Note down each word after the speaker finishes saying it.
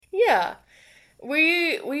Yeah.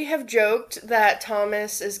 We have joked that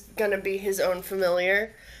Thomas is gonna be his own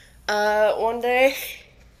familiar one day.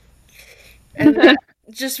 And that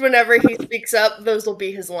just whenever he speaks up, those will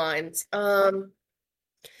be his lines.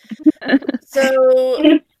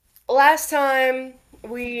 So last time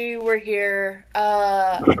we were here,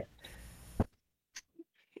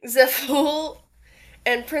 Zephyl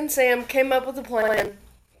and Prince Sam came up with a plan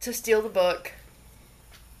to steal the book.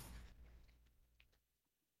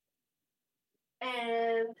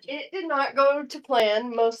 And it did not go to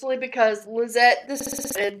plan, mostly because Lizette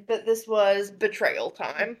decided that this was betrayal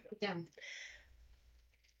time. Yeah.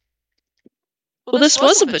 Well, this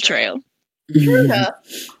was a betrayal. True enough.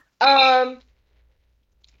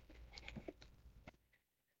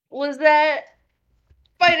 Lizette,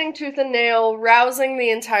 fighting tooth and nail, rousing the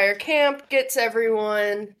entire camp, gets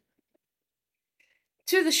everyone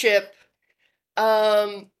to the ship,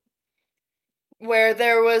 where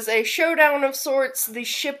there was a showdown of sorts. The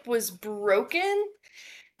ship was broken,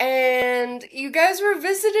 and you guys were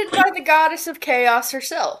visited by the goddess of chaos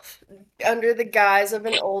herself, under the guise of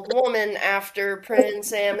an old woman, after Prince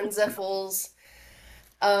Sam and Zephyl's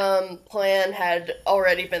plan had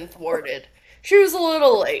already been thwarted. She was a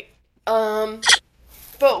little late.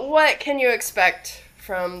 But what can you expect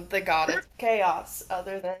from the goddess of chaos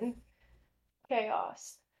other than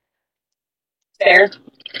chaos? Fair.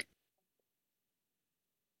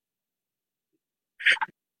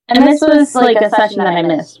 And this was like a session that I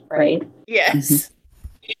missed, right? Yes.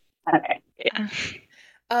 Okay. Yeah.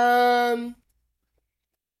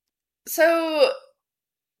 So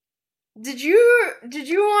did you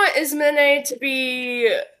want Ismene to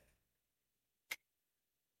be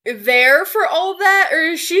there for all that, or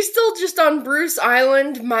is she still just on Bruce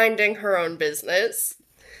Island minding her own business?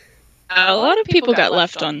 A lot of people got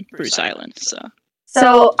left on Bruce Island, so.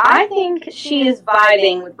 So I think she is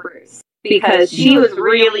vibing with Bruce because she was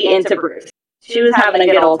really into Bruce. She was having a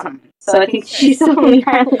good old time. So I think she's on the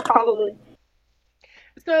island probably.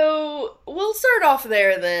 So we'll start off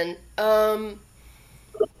there then.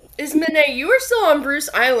 Ismene, you were still on Bruce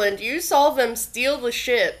Island. You saw them steal the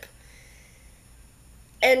ship.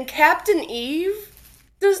 And Captain Eve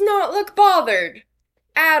does not look bothered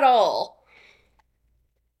at all.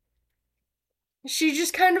 She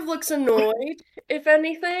just kind of looks annoyed, if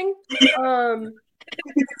anything.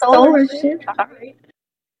 Solar ship. Alright.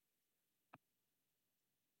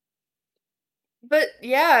 But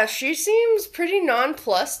yeah, she seems pretty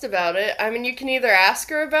nonplussed about it. I mean, you can either ask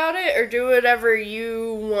her about it or do whatever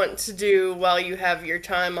you want to do while you have your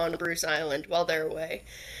time on Bruce Island while they're away.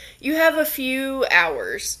 You have a few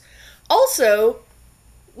hours. Also,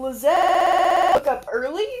 Lizette woke up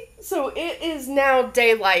early, so it is now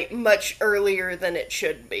daylight much earlier than it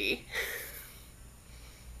should be.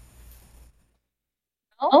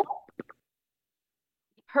 Oh.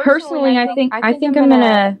 Personally, I think I'm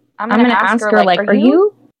gonna ask her like, are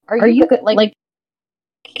you good? Like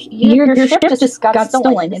your ship just got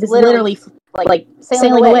stolen. It is literally like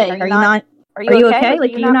sailing away. Are you okay?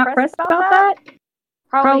 Like, are you not pressed about that?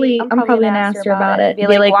 I'm probably gonna ask her about it. Be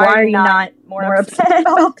like, why are you not more upset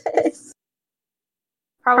about this?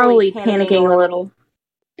 Probably panicking a little.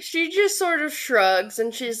 She just sort of shrugs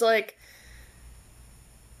and she's like,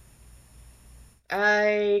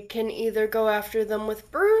 I can either go after them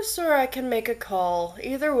with Bruce or I can make a call.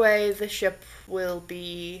 Either way, the ship will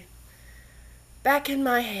be back in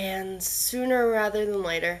my hands sooner rather than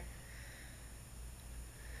later.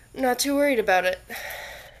 Not too worried about it.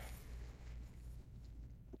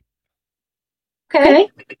 Okay.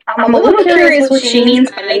 I'm a little curious what she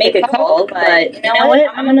means by make a call, but you know what?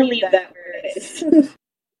 I'm gonna leave that where it is.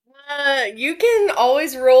 You can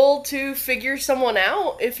always roll to figure someone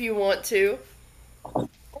out if you want to.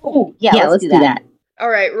 Oh, yeah, let's do that.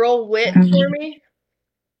 Alright, roll wit for me.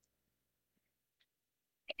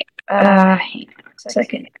 Hang on a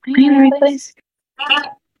second. Am I in the right place?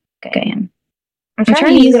 Okay. I'm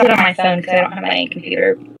trying to use it on my phone because I don't have my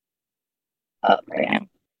computer up right now.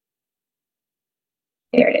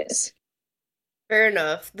 Here it is. Fair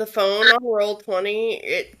enough. The phone on Roll20,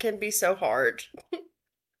 it can be so hard.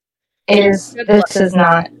 This is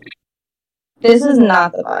not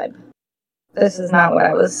the vibe. This is not what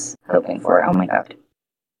I was hoping for. Oh my god.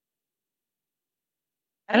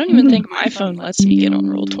 I don't even think my phone lets me get on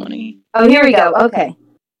Roll20. Oh, here we go. Okay.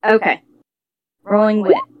 Rolling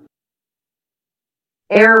wit.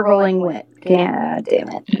 Error rolling wit. Yeah, damn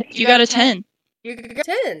it. You got a 10. You got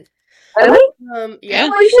 10. Really? Yeah.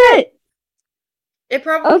 Holy shit! It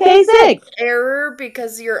probably Okay, sick. error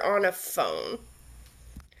because you're on a phone.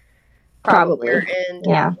 Probably. And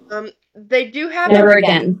Yeah. They do have Never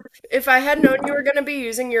again. If I had known you were going to be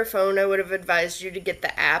using your phone, I would have advised you to get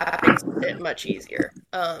the app. It makes it much easier.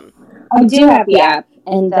 I do have the app,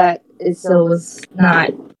 and that is still was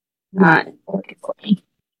not working for me.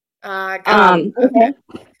 Okay.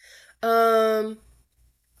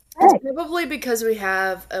 It's probably because we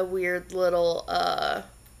have a weird little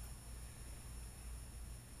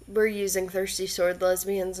we're using Thirsty Sword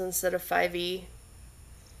Lesbians instead of 5e.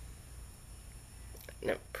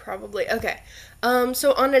 No, probably. Okay.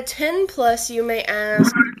 So on a 10 plus, you may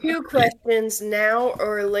ask 2 questions now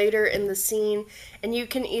or later in the scene, and you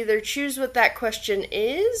can either choose what that question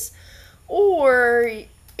is, or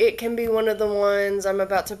it can be one of the ones I'm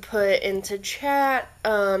about to put into chat,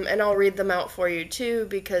 and I'll read them out for you too,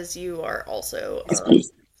 because you are also on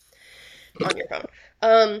your phone.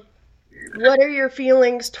 What are your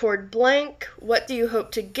feelings toward blank? What do you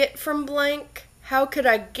hope to get from blank? How could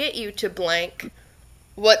I get you to blank?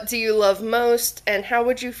 What do you love most? And how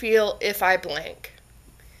would you feel if I blank?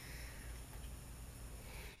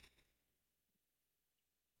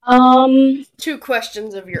 2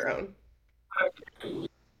 questions of your own.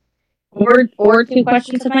 Or 2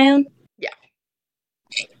 questions of my own? Yeah.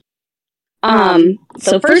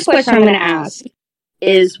 So first question I'm going to ask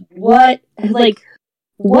is what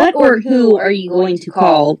or who are you going to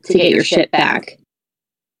call to get your ship back?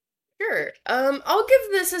 Sure. I'll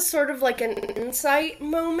give this as sort of like an insight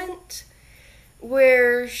moment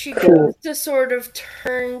where she goes to sort of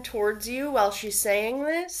turn towards you while she's saying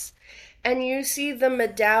this, and you see the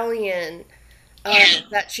medallion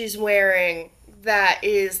that she's wearing that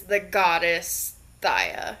is the goddess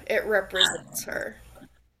Thaya. It represents her.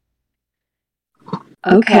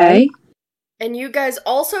 Okay. And you guys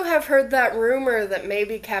also have heard that rumor that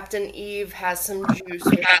maybe Captain Eve has some juice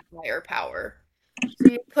with higher power.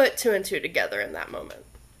 So you put 2 and 2 together in that moment.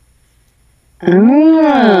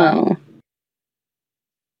 Oh.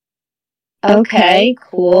 Okay,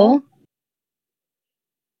 cool.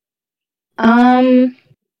 I'm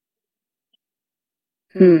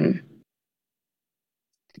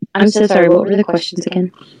so sorry, what were the questions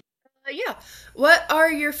again? Yeah. What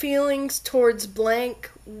are your feelings towards blank?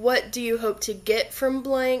 What do you hope to get from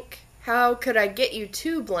blank? How could I get you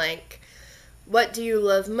to blank? What do you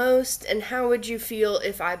love most? And how would you feel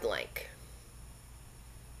if I blank?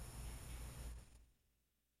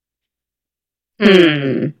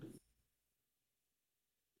 I'm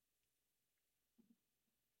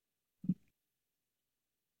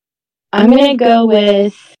gonna go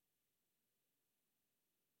with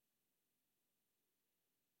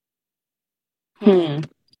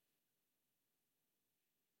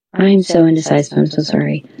I'm so indecisive, I'm so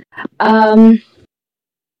sorry. I'm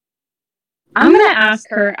gonna ask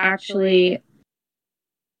her actually,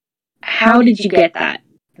 how did you get that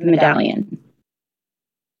medallion?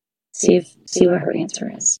 See what her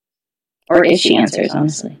answer is. Or if she answers,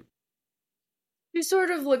 honestly. She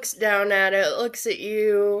sort of looks down at it, looks at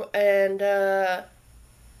you, and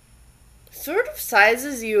sort of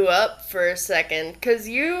sizes you up for a second, because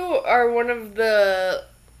you are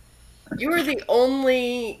you are the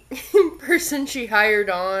only person she hired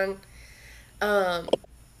on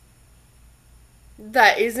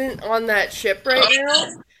that isn't on that ship right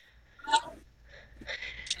now.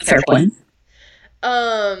 Fair point.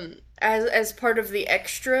 As part of the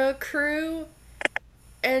extra crew,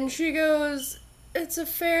 and she goes, it's a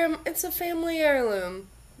family heirloom.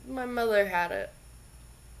 My mother had it.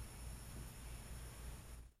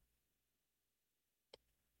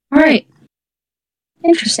 Alright.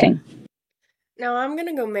 Interesting. Now I'm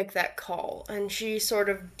gonna go make that call, and she sort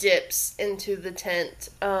of dips into the tent.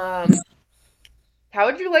 How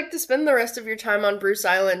would you like to spend the rest of your time on Bruce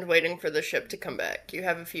Island waiting for the ship to come back? You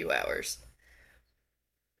have a few hours.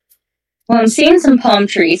 Well, I'm seeing some palm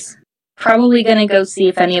trees. Probably gonna go see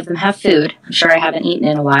if any of them have food. I'm sure I haven't eaten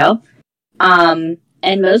in a while. And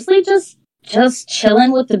mostly just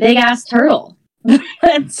chilling with the big ass turtle.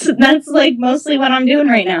 that's like mostly what I'm doing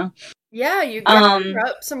right now. Yeah, you gather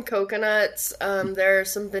up some coconuts. There are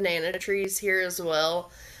some banana trees here as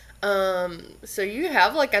well. So you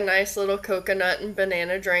have like a nice little coconut and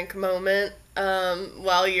banana drink moment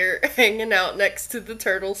while you're hanging out next to the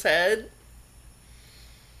turtle's head.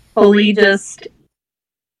 Fully just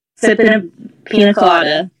sipping a pina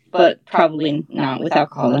colada, but probably not with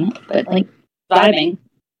alcohol in it, but like vibing.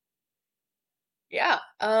 Yeah.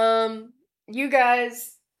 You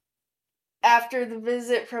guys, after the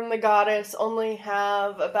visit from the goddess, only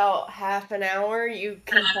have about half an hour. You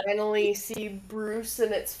can finally see Bruce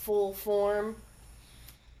in its full form.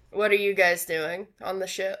 What are you guys doing on the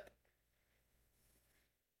ship?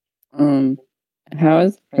 How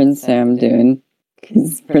is Prince Sam doing?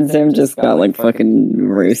 Because Prince Sam just got, like, fucking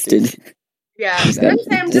roasted. Yeah, Just got Prince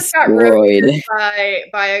Sam just got destroyed.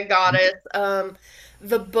 roasted by a goddess.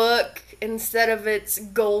 The book, instead of its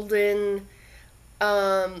golden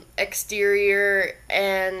exterior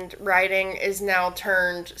and writing, is now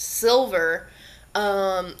turned silver.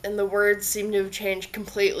 And the words seem to have changed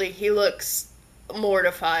completely. He looks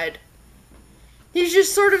mortified. He's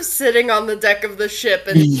just sort of sitting on the deck of the ship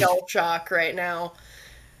in shell shock right now.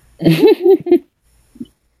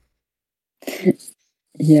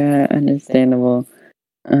 Yeah, understandable.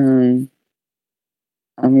 I'm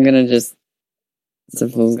gonna just...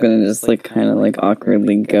 Syphilis gonna just, like, kind of, like,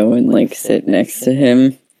 awkwardly go and, like, sit next to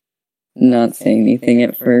him. Not say anything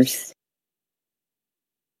at first.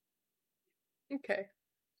 Okay.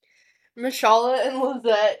 Mashallah and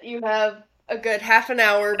Lizette, you have a good half an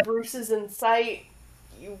hour. Bruce is in sight.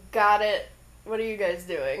 You got it. What are you guys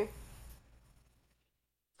doing?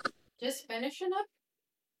 Just finishing up.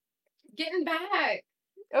 Getting back.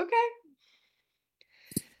 Okay.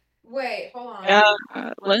 Wait, hold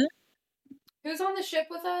on. What? Who's on the ship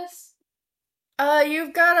with us?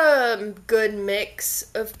 You've got a good mix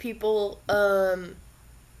of people.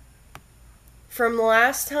 From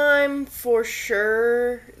last time, for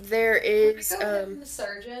sure, there is The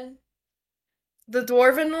surgeon. the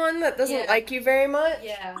dwarven one that doesn't like you very much.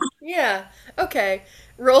 Yeah. Yeah. Okay.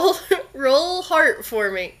 Roll heart for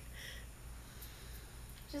me.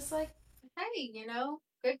 Just like, hey,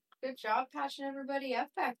 good job patching everybody up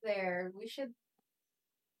back there. We should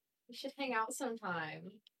hang out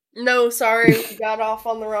sometime. No, sorry, we got off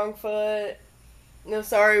on the wrong foot. No,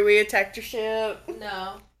 sorry, we attacked your ship.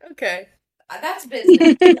 No. Okay. That's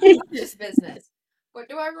business. That's just business. What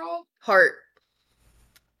do I roll? Heart.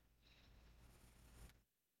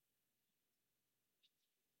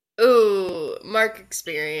 Ooh, mark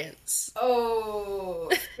experience. Oh,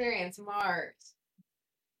 experience marks.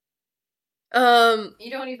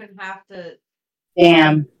 You don't even have to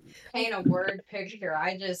Damn. paint a word picture.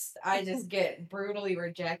 I just get brutally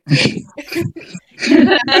rejected.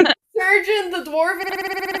 Surgeon, the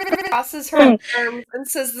dwarven, crosses her arms and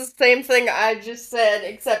says the same thing I just said,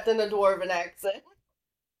 except in a dwarven accent.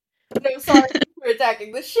 No sorry for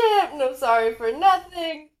attacking the ship, no sorry for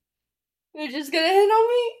nothing. You're just gonna hit on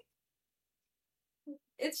me?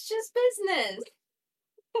 It's just business.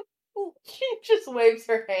 She just waves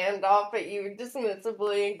her hand off at you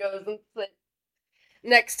dismissively and goes and sits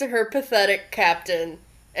next to her pathetic captain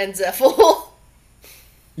and Zephyl.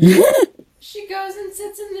 She goes and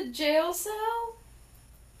sits in the jail cell?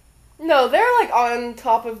 No, they're like on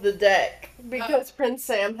top of the deck because Prince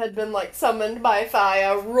Sam had been like summoned by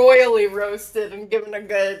Thaya, royally roasted and given a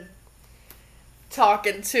good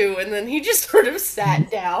talking to, and then he just sort of sat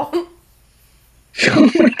down.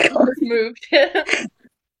 Oh my god. Moved him.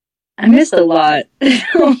 I missed a lot.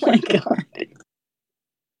 Oh my god.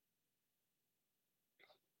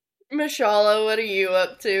 Mashallah, what are you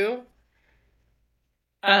up to?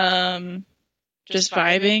 Just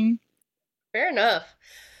vibing. Fair enough.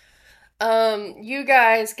 You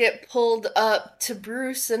guys get pulled up to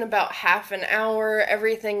Bruce in about half an hour.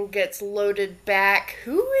 Everything gets loaded back.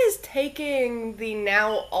 Who is taking the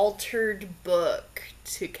now altered book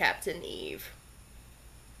to Captain Eve?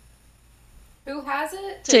 Who has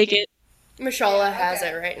it? Take it. Mashallah Yeah, has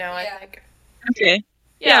okay. it right now, Yeah. I think. Okay.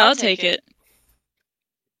 Yeah, I'll take it.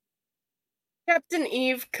 Captain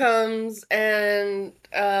Eve comes and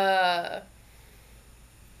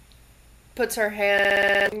puts her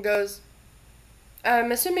hand and goes,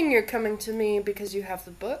 I'm assuming you're coming to me because you have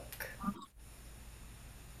the book?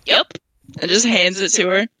 Yep. And just hands it to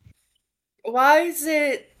her. Why is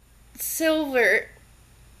it silver?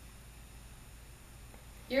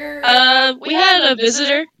 You're We had a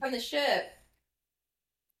visitor. on the ship.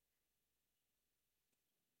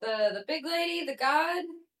 The big lady, the god.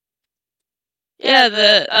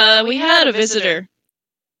 Yeah, we had a visitor.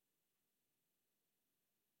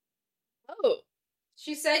 Oh,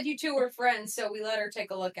 She said you two were friends, so we let her take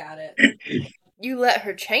a look at it. you let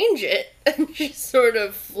her change it? And she's sort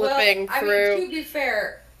of flipping through. I mean, to be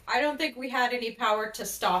fair, I don't think we had any power to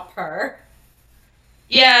stop her.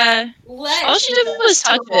 Yeah. All she did was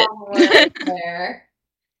touch it. There.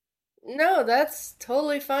 No, that's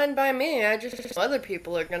totally fine by me. I just other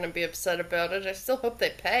people are going to be upset about it. I still hope they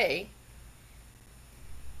pay.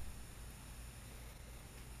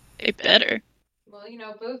 They better. Well,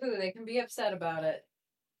 boo-hoo, they can be upset about it.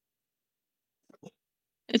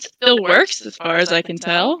 It still works as far as I can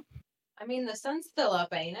tell. I mean, the sun's still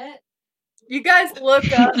up, ain't it? You guys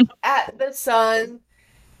look up at the sun,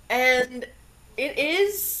 and it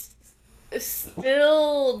is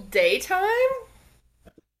still daytime.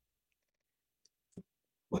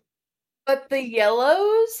 But the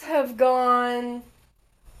yellows have gone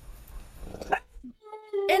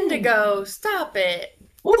indigo. Stop it.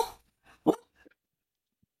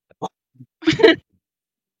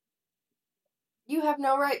 You have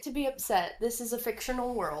no right to be upset. This is a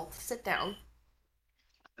fictional world. Sit down.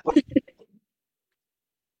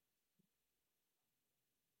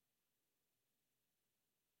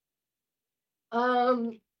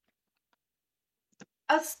 Um,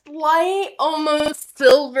 a slight, almost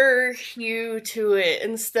silver hue to it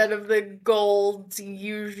instead of the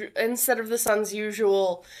instead of the sun's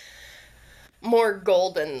usual more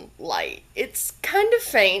golden light. It's kind of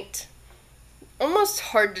faint, almost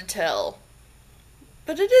hard to tell.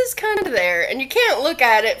 But it is kind of there, and you can't look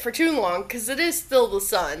at it for too long because it is still the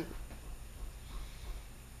sun.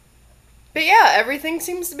 But yeah, everything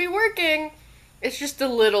seems to be working. It's just a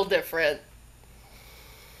little different.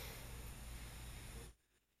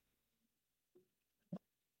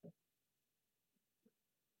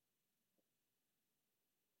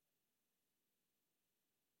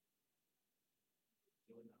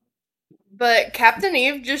 But Captain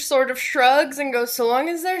Eve just sort of shrugs and goes, "So long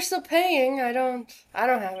as they're still paying, I don't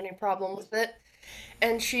have any problem with it."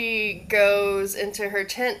 And she goes into her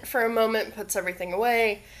tent for a moment, puts everything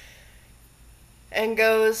away, and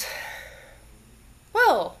goes,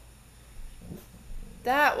 "Well,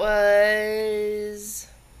 that was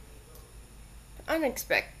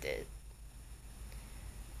unexpected."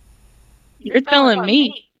 You're telling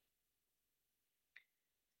me.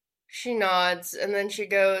 She nods and then she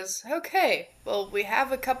goes, "Okay, well, we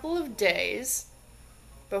have a couple of days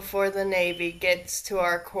before the Navy gets to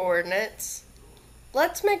our coordinates.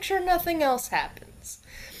 Let's make sure nothing else happens."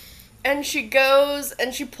 And she goes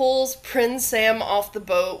and she pulls Prince Sam off the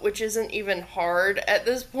boat, which isn't even hard at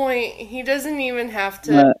this point. He doesn't even have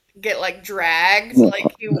to get like dragged like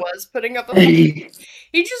he was putting up a fight.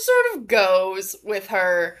 He just sort of goes with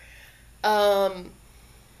her.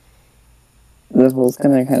 The fool's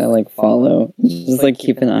gonna kind of like follow, just like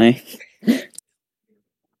keep an eye.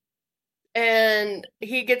 And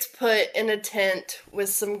he gets put in a tent with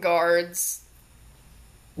some guards.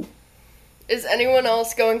 Is anyone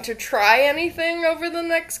else going to try anything over the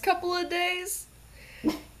next couple of days?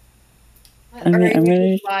 I'm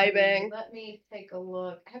gonna vibing. Let me take a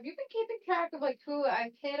look. Have you been keeping track of like who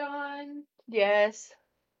I've hit on? Yes.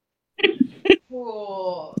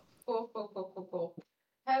 Cool. Cool.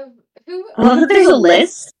 Have who? I love that there's a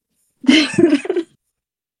list.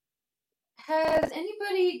 Has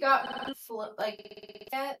anybody gotten like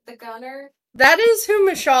at the gunner? That is who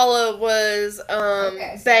Mashallah was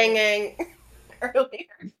Okay, so- banging earlier.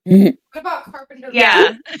 What about Carpenter?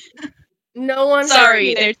 Yeah. No one.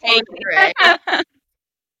 Sorry, they're taking Gray.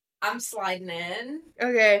 I'm sliding in.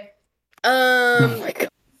 Okay. Oh my god.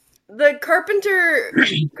 The Carpenter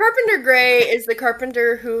Gray is the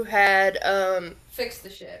carpenter who had Fix the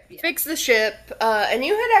ship. Yeah. fixed the ship, and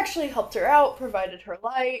you had actually helped her out, provided her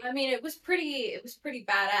light. I mean, it was pretty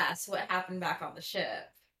badass what happened back on the ship.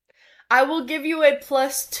 I will give you a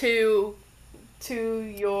 +2 to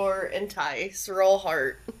your entice. Roll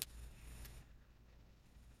heart.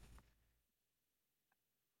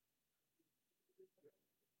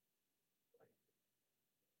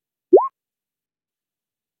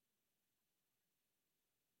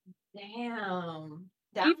 Damn.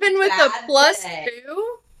 Even with a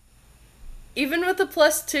 +2? Even with a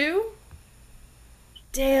 +2?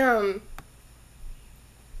 Damn.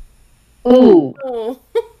 Ooh. Oh.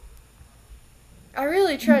 I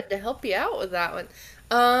really tried to help you out with that one.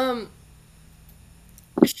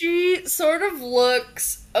 She sort of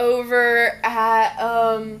looks over at,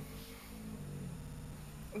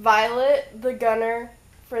 Violet, the gunner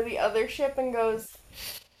for the other ship, and goes,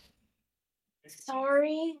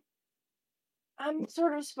 "Sorry. I'm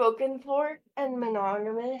sort of spoken for and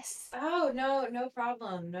monogamous. Oh no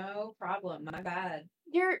problem. No problem. My bad.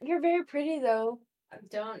 You're very pretty though.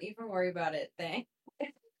 Don't even worry about it. Thanks.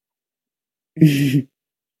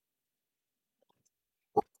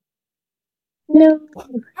 No.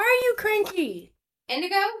 How are you cranky?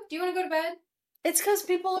 Indigo, do you want to go to bed? It's because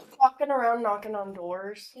people are walking around knocking on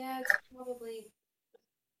doors. Yeah, it's probably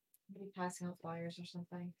maybe passing out flyers or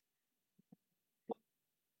something.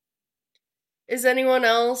 Is anyone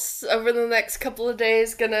else over the next couple of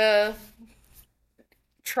days gonna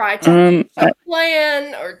try to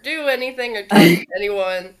plan or do anything or talk to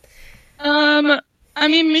anyone? I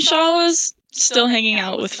mean, Mishala's still hanging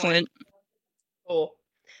out with Flint. Cool.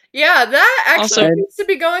 Yeah, that actually Also- seems to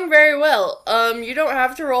be going very well. You don't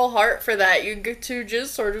have to roll heart for that. You two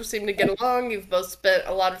just sort of seem to get along. You've both spent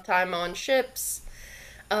a lot of time on ships.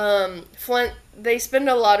 Flint, they spend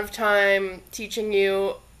a lot of time teaching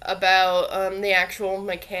you about the actual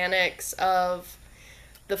mechanics of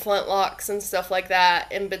the flintlocks and stuff like that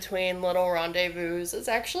in between little rendezvous.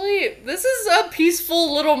 This is a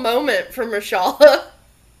peaceful little moment for Mashala.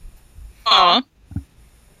 Aw.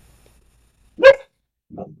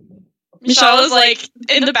 Mishala's like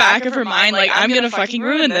in the back of her mind, like, I'm gonna fucking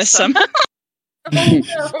ruin this somehow. Oh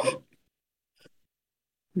no.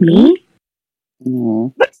 Me?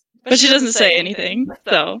 No. But she doesn't say anything,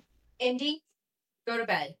 so. Indy, go to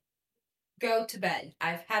bed. Go to bed.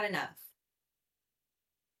 I've had enough.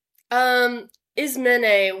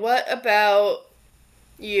 Ismene, what about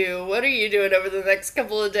you? What are you doing over the next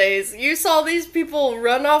couple of days? You saw these people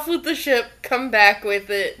run off with the ship, come back with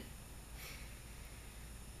it.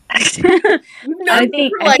 I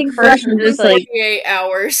think first I'm just like 48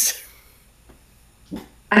 hours.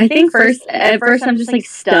 at first I'm just like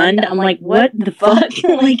stunned. I'm like, what the fuck?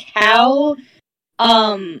 Like how?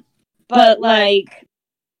 But like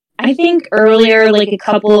I think earlier, like a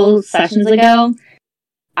couple sessions ago,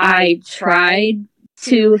 I tried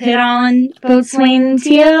to hit on Boatswain and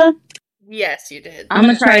Tia. Yes, you did. I'm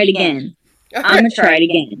gonna try it again.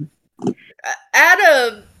 Add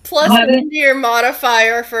a plus one to your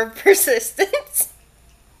modifier for persistence.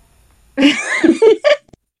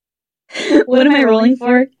 What am I rolling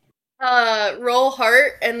for? Roll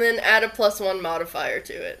heart and then add a plus one modifier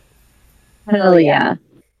to it. Hell yeah.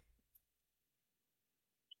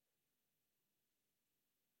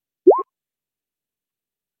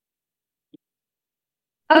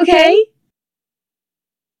 Okay.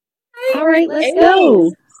 Alright, let's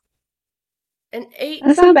go. An 8.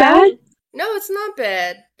 That's not bad. No, it's not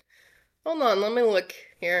bad. Hold on, let me look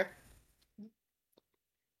here.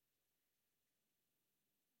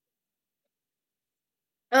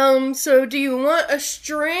 So do you want a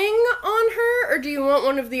string on her, or do you want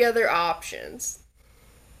one of the other options?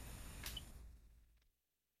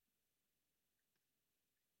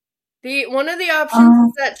 One of the options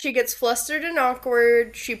is that she gets flustered and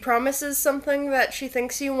awkward, she promises something that she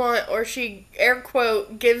thinks you want, or she, air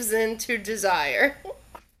quote, gives in to desire.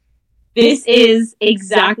 This is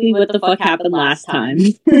exactly what the fuck happened last time.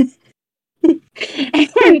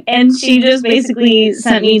 and she just basically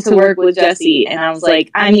sent me to work with Jesse, and I was like,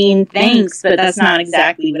 I mean, thanks, but that's not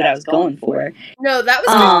exactly what I was going for. No, that was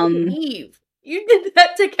Captain Eve. You did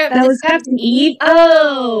that to Captain Eve. That was Captain Eve?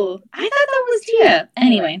 Oh! I thought that was Tia.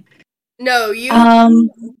 Anyway. No, you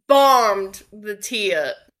bombed the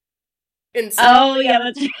Tia. Oh, yeah,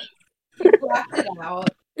 that's You blocked it out.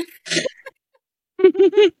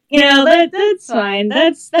 You know, that's fine.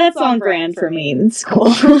 That's on brand for me. It's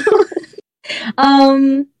cool.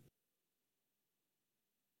 I'm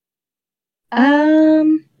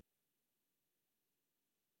gonna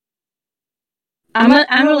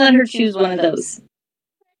let her choose one of those.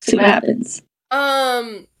 See what happens.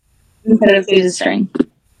 Instead of choose a string.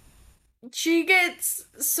 She gets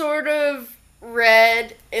sort of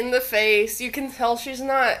red in the face. You can tell she's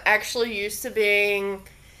not actually used to being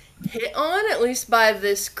hit on, at least by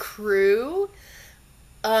this crew.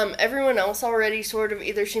 Everyone else already sort of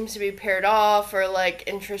either seems to be paired off or, like,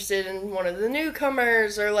 interested in one of the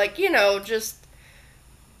newcomers or, like, you know, just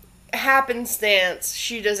happenstance.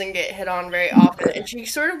 She doesn't get hit on very often. And she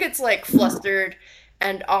sort of gets, like, flustered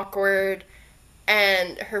and awkward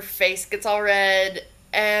and her face gets all red.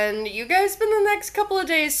 And you guys spend the next couple of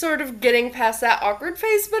days sort of getting past that awkward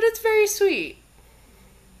phase, but it's very sweet.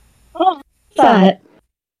 Oh, that.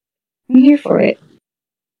 I'm here for it.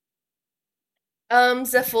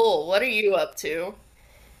 Zephyl, what are you up to?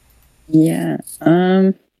 Yeah,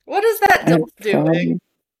 What is that Dilf doing?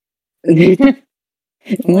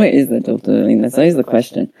 What is that Dilf doing? That's always the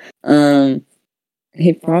question.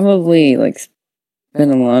 He probably, like,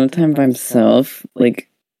 spent a lot of time by himself, like,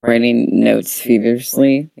 writing notes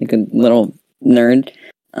feverishly, like a little nerd.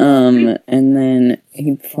 And then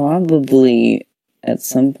he probably at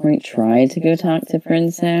some point try to go talk to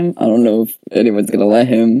Friend Sam. I don't know if anyone's gonna let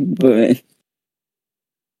him, but he's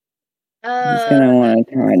gonna want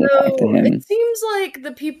to try to talk to him. It seems like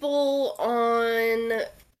the people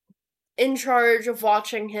in charge of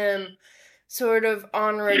watching him, sort of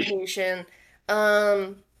on rotation,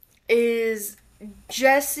 is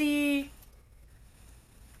Jesse.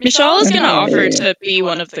 Michelle is going to offer to be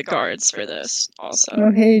one of the guards for this, also.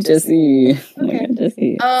 Oh, hey, Jesse. Okay. Oh my God,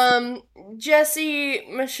 Jesse. Jesse,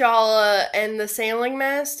 Mashala, and the Sailing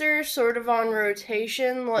Master, sort of on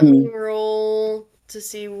rotation. Let me roll to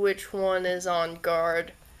see which one is on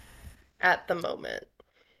guard at the moment.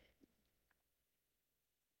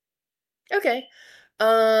 Okay.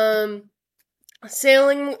 The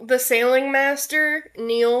Sailing Master,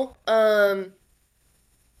 Neil,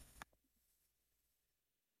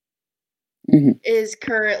 is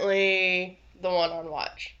currently the one on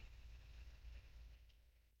watch.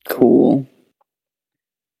 Cool.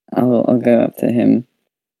 I'll go up to him.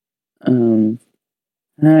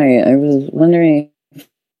 Hi, I was wondering if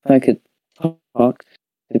I could talk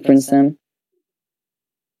to Prince Sam.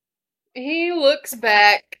 He looks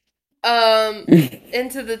back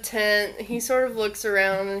into the tent. He sort of looks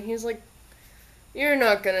around and he's like, "You're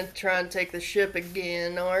not gonna try and take the ship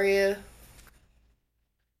again, are you?"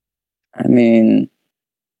 I mean,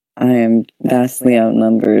 I am vastly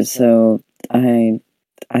outnumbered, so I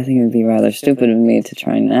think it would be rather stupid of me to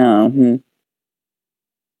try now.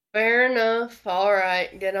 Fair enough. All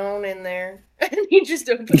right, get on in there. And he just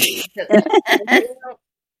opens the tent.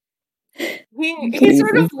 He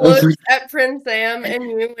sort of looks at Prince Sam and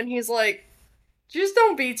you, and he's like, "Just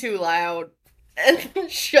don't be too loud," and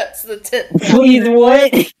shuts the tent down. Please,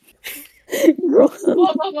 what? Whoa.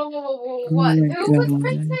 What? Who was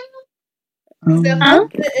Prince Sam? Stefan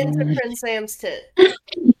went into Prince Sam's tent.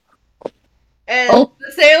 And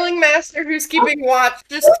the sailing master who's keeping watch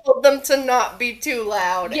just told them to not be too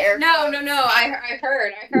loud. Yeah, no. I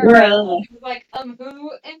heard. Bro. He was like,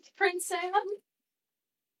 who and Prince Sam?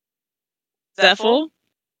 Zephyl?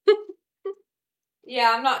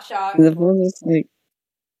 Yeah, I'm not shocked. The phone is like,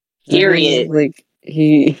 Period. Like,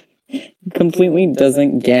 he completely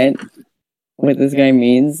doesn't get what this guy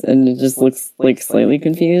means, and it just looks like slightly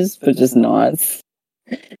confused, but just nods.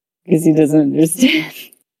 Because he doesn't understand.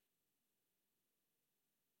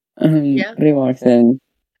 Yeah. But he walks in.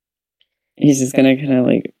 He's just gonna kind of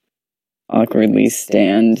like awkwardly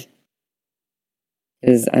stand.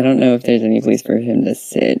 Because I don't know if there's any place for him to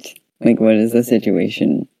sit. Like, what is the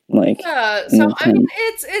situation like? Yeah, so I mean,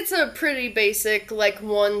 it's a pretty basic, like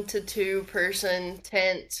 1 to 2 person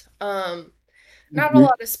tent. Not a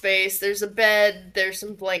lot of space. There's a bed. There's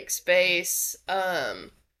some blank space.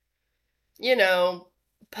 You know,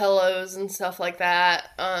 pillows and stuff like that.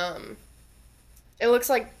 It looks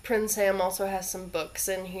like Prince Sam also has some books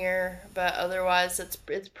in here, but otherwise it's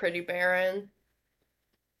pretty barren.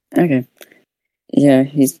 Okay. Yeah,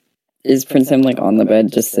 is Prince Sam like on the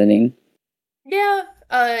bed just sitting? Yeah,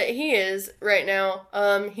 he is right now.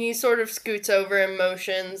 He sort of scoots over and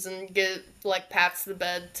motions and pats the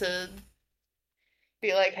bed to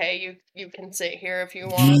be like, "Hey, you can sit here if you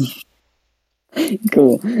want."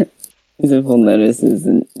 Cool. Zephyl notices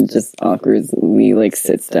and just awkwardly like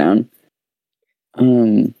sits down.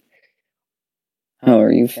 How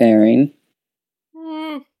are you faring?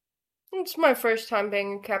 It's my first time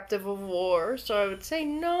being a captive of war, so I would say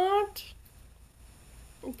not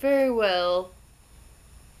very well.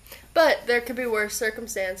 But there could be worse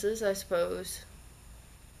circumstances, I suppose.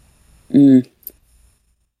 You're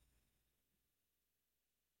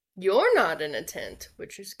not in a tent,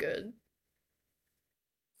 which is good.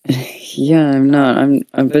 Yeah, I'm not. I'm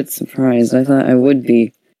a bit surprised. I thought I would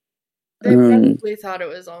be. They probably thought it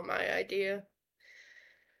was all my idea.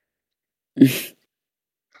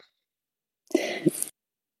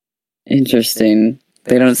 Interesting.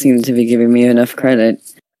 They don't seem to be giving me enough credit.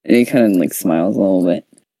 And he kind of like smiles a little bit.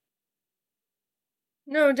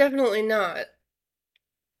 No, definitely not.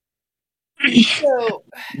 So,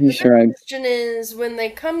 the question is, when they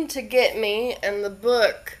come to get me and the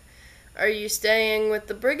book, are you staying with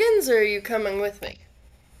the brigands or are you coming with me?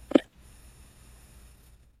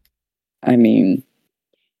 I mean,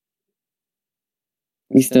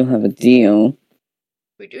 we still have a deal.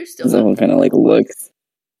 We do still have Zephyl kind of like looks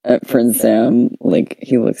at Prince Sam, like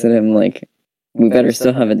he looks at him like, we better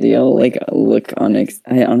still have a deal, like a look on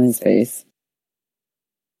his face.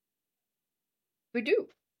 We do.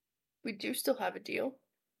 We do still have a deal.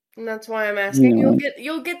 And that's why I'm asking. No.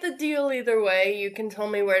 You'll get the deal either way. You can tell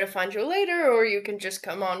me where to find you later, or you can just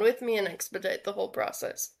come on with me and expedite the whole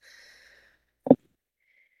process.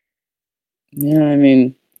 Yeah, I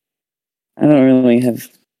mean, I don't really have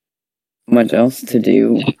much else to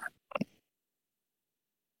do.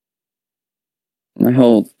 My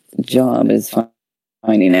whole job is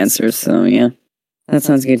finding answers, so yeah. That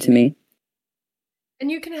sounds good to me.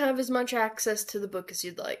 And you can have as much access to the book as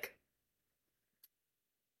you'd like.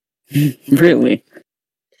 Really?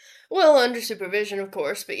 Well, under supervision, of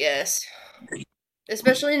course, but yes.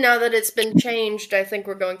 Especially now that it's been changed, I think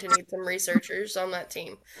we're going to need some researchers on that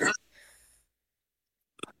team.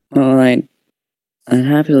 Well, I'd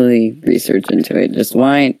happily research into it. Just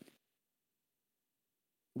why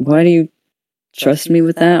do you trust me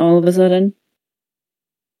with that all of a sudden?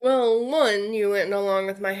 Well, 1, you went along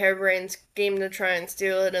with my harebrained scheme to try and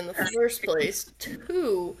steal it in the first place.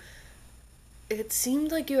 2, it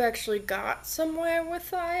seemed like you actually got somewhere with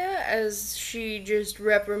Thaya, as she just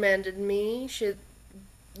reprimanded me.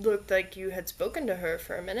 looked like you had spoken to her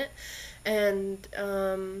for a minute. And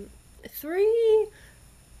 3,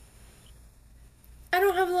 I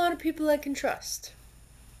don't have a lot of people I can trust.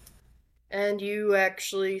 And you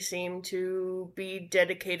actually seem to be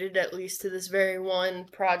dedicated at least to this very one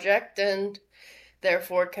project, and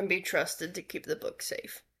therefore can be trusted to keep the book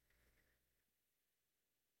safe.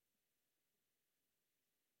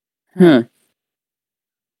 Huh.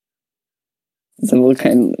 Sybil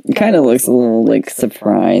kind of looks a little like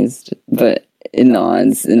surprised, but it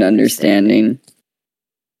nods in understanding.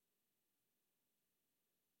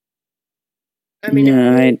 I mean, if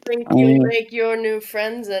No, you think you make your new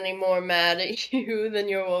friends any more mad at you, then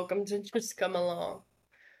you're welcome to just come along.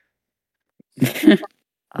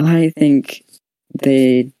 I think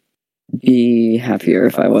they'd be happier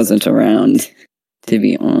if I wasn't around, to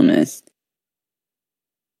be honest.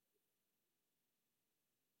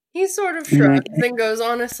 He sort of shrugs and goes,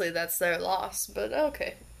 honestly, that's their loss, but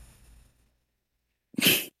okay.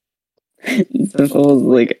 Sybil's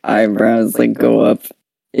like eyebrows like go up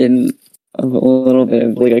in a little bit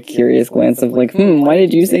of like a curious glance of like, why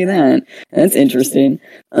did you say that? That's interesting.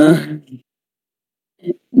 But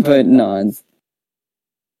nods.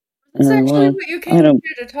 Was that actually Well, what you came here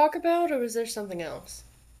to talk about, or was there something else?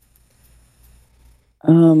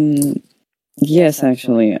 Yes,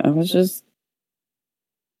 actually. I was just...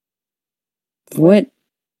 What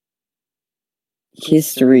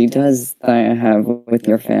history does I have with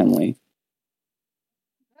your family?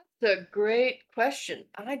 That's a great question.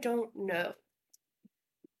 I don't know.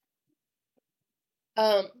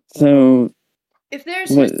 So... If there's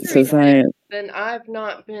history, society... then I've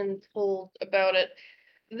not been told about it.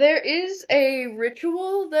 There is a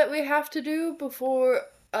ritual that we have to do before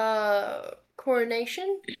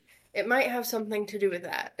coronation. It might have something to do with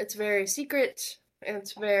that. It's very secret.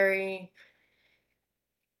 It's very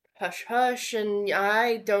hush hush, and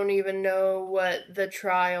I don't even know what the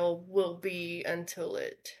trial will be until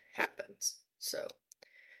it happens. So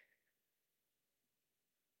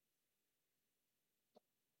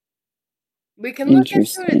we can look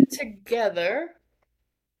into it together.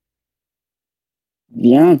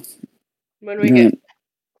 Yeah. When we get...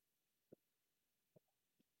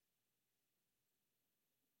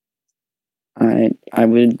 I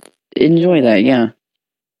would enjoy that, yeah.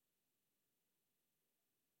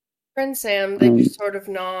 Friend Sam, they just sort of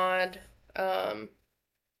nod.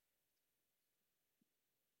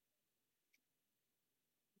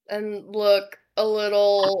 And look a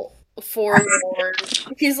little forlorn.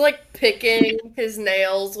 He's like picking his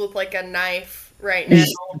nails with like a knife right now.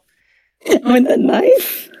 With a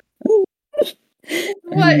knife?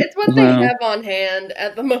 It's what they have on hand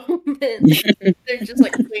at the moment. They're just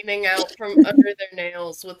like cleaning out from under their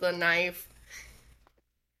nails with a knife.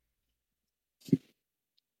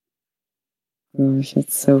 Gosh,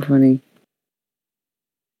 that's so funny.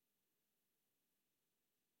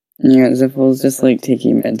 Yeah, Zipple's just like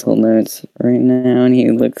taking mental notes right now, and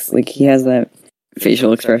he looks like he has that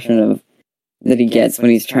facial expression of that he gets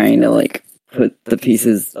when he's trying to like put the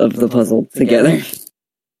pieces of the puzzle together.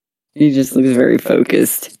 He just looks very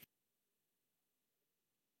focused.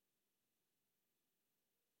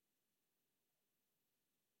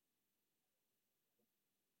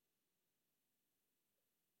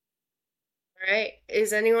 Alright,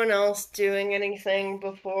 is anyone else doing anything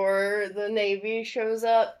before the Navy shows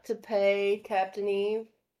up to pay Captain Eve?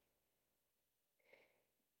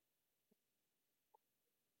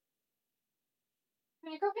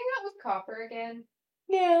 Can I go hang out with Copper again?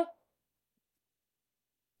 Yeah.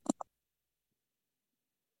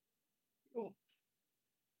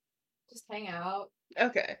 Just hang out.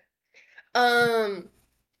 Okay.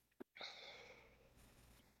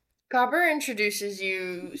 Copper introduces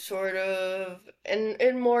you sort of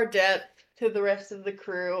in more depth to the rest of the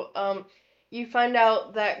crew. You find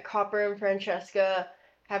out that Copper and Francesca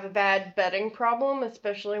have a bad betting problem,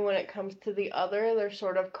 especially when it comes to the other. They're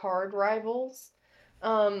sort of card rivals.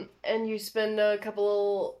 And you spend a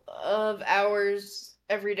couple of hours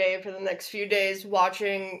every day for the next few days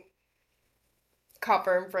watching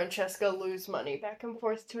Copper and Francesca lose money back and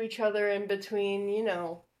forth to each other in between,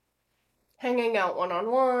 hanging out one on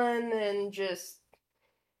one and just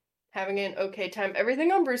having an okay time.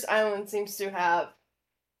 Everything on Bruce Island seems to have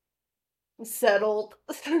settled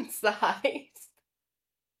since the heist.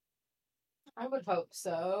 I would hope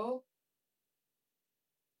so.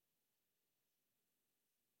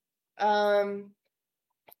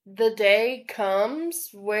 The day comes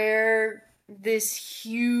where this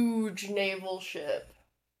huge naval ship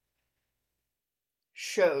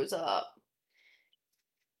shows up.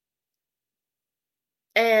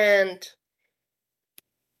 And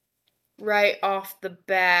right off the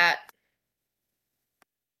bat.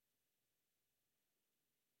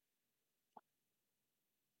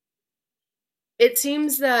 It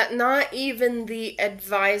seems that not even the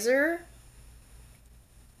advisor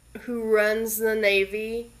who runs the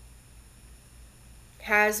Navy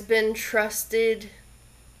has been trusted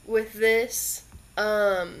with this.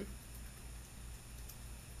 At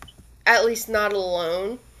least not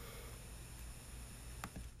alone.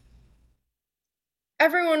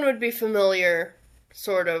 Everyone would be familiar,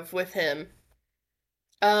 sort of, with him.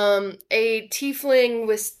 A tiefling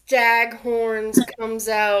with stag horns comes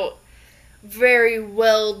out, very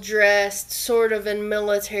well dressed, sort of in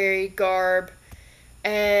military garb,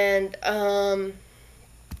 and,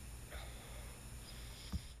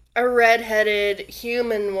 a red-headed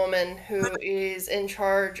human woman who is in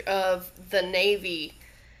charge of the Navy,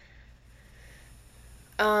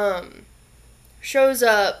 shows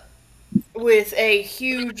up with a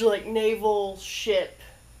huge, like, naval ship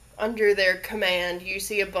under their command. You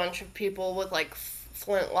see a bunch of people with, like,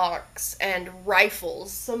 flintlocks and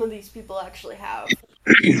rifles. Some of these people actually have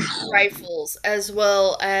rifles as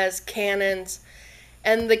well as cannons.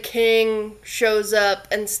 And the king shows up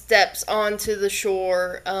and steps onto the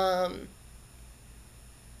shore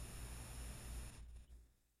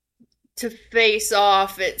to face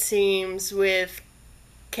off, it seems, with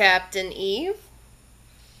Captain Eve,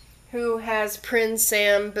 who has Prince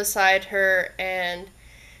Sam beside her, and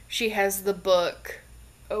she has the book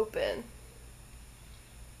open.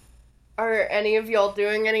 Are any of y'all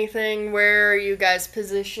doing anything? Where are you guys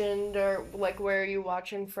positioned? Or, like, where are you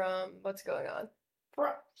watching from? What's going on?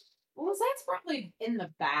 Well, Zach's probably in the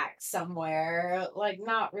back somewhere. Like,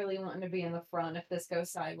 not really wanting to be in the front if this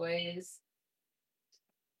goes sideways.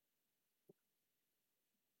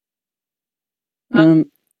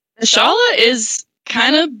 Shala is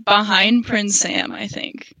kind of behind Prince Sam, I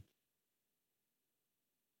think.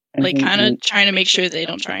 Like, kind of trying to make sure they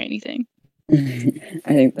don't try anything. I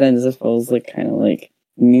think that Ziffle's like kind of like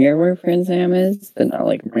near where Prince Sam is, but not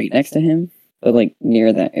like right next to him, but like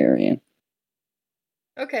near that area.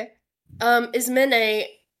 Okay. Ismene,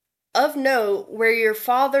 of note, where your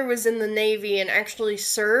father was in the Navy and actually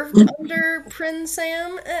served under Prince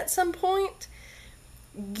Sam at some point,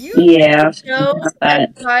 you know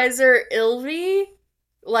Advisor Ilvi,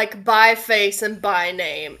 like, by face and by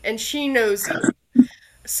name, and she knows you.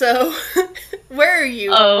 So, where are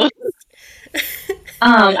you? Oh.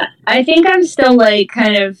 I think I'm still, like,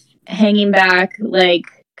 kind of hanging back, like,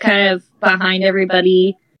 kind of behind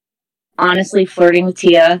everybody, honestly flirting with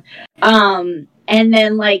Tia. And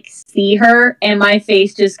then, like, see her, and my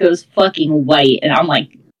face just goes fucking white, and I'm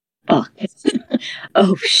like, fuck.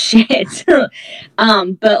 Oh, shit.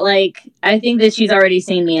 But, like, I think that she's already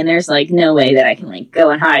seen me, and there's, like, no way that I can, like, go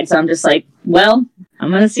and hide, so I'm just like, well,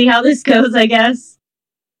 I'm gonna see how this goes, I guess.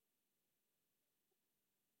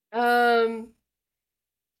 Because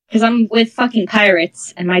I'm with fucking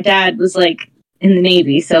pirates, and my dad was, like, in the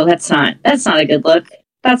Navy, so that's not a good look.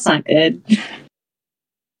 That's not good.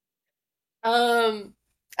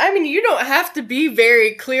 I mean, you don't have to be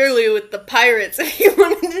very clearly with the pirates if you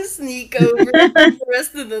wanted to sneak over to the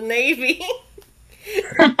rest of the Navy.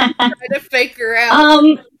 Try to fake her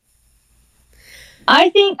out. I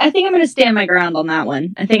think I'm gonna stand my ground on that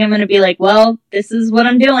one. I think I'm gonna be like, well, this is what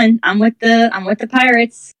I'm doing. I'm with the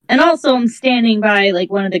pirates. And also I'm standing by,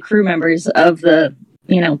 like, one of the crew members of the,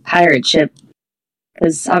 pirate ship.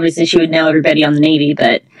 Because obviously she would know everybody on the Navy,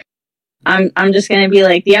 but I'm just gonna be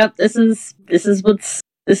like, yep, this is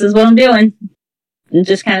what I'm doing. And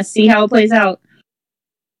just kind of see how it plays out.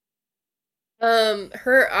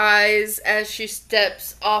 Her eyes, as she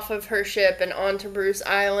steps off of her ship and onto Bruce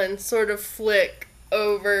Island, sort of flick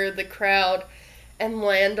over the crowd and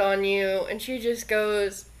land on you, and she just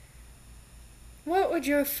goes, "What would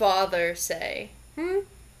your father say?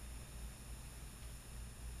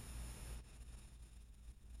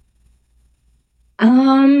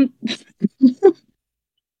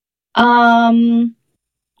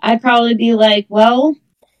 I'd probably be like, well,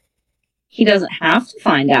 he doesn't have to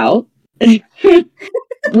find out.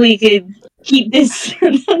 We could keep this,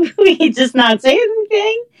 we could just not say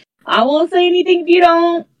anything. I won't say anything if you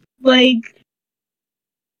don't, like...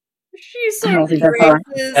 She sort of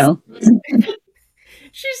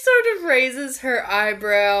raises her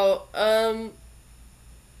eyebrow.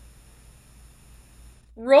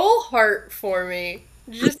 Roll heart for me,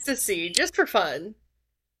 just to see, just for fun.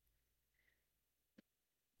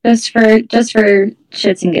 Just for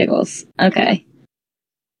shits and giggles. Okay.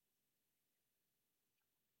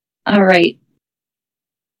 All right.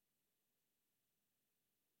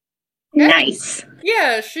 Okay. Nice.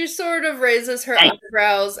 Yeah, she sort of raises her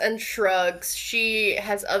eyebrows and shrugs. She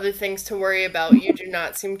has other things to worry about. You do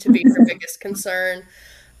not seem to be her biggest concern.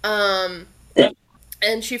 Um,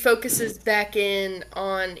 and she focuses back in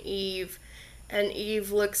on Eve, and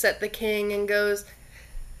Eve looks at the king and goes,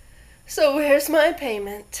 "So here's my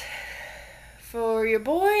payment for your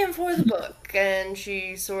boy and for the book." And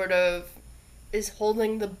she sort of is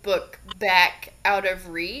holding the book back out of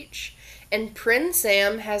reach, and Prince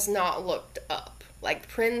Sam has not looked up. Like,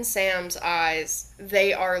 Prince Sam's eyes,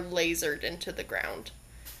 they are lasered into the ground.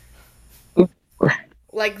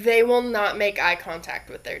 Like, they will not make eye contact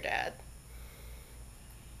with their dad.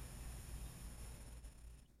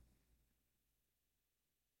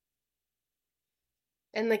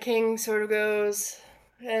 And the king sort of goes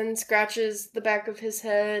and scratches the back of his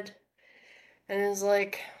head and is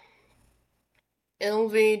like,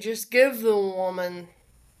 "Ilvi, just give the woman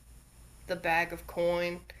the bag of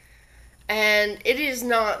coin." And it is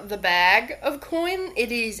not the bag of coin,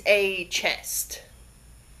 it is a chest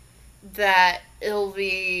that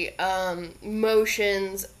Ilvi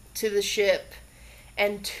motions to the ship,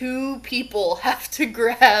 and two people have to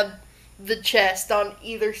grab the chest on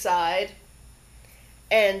either side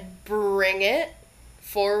and bring it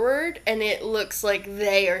forward, and it looks like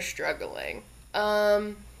they are struggling.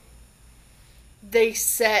 They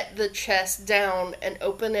set the chest down and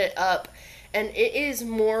open it up, and it is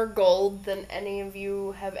more gold than any of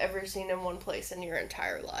you have ever seen in one place in your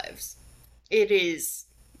entire lives. It is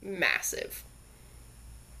massive.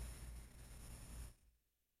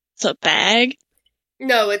 It's a bag?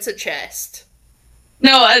 No, it's a chest.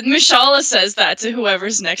 No, Mishala says that to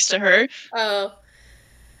whoever's next to her. Oh.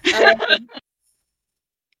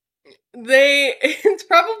 It's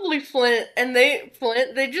probably Flint, and they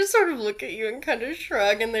just sort of look at you and kind of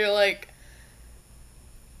shrug, and they're like,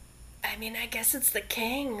 "I mean, I guess it's the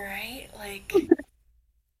king, right? Like,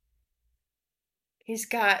 he's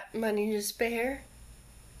got money to spare."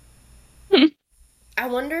 I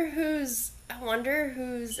wonder whose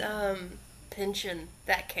pension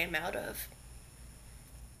that came out of.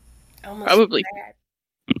 Almost Probably. bad.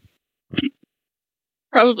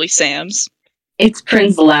 Probably Sam's. It's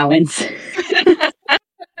Prin's allowance.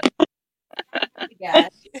 Yeah.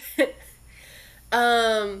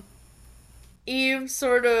 Eve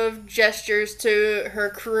sort of gestures to her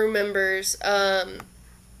crew members,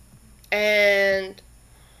 and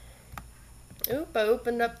oop, I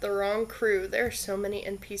opened up the wrong crew. There are so many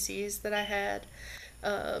NPCs that I had.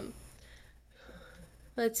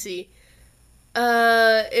 Let's see.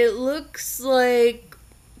 It looks like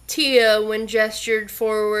Tia, when gestured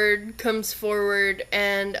forward, comes forward,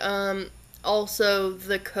 and also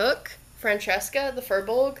the cook, Francesca, the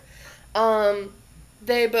Furbolg,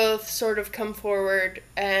 they both sort of come forward,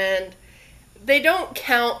 and they don't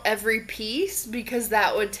count every piece because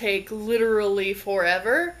that would take literally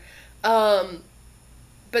forever.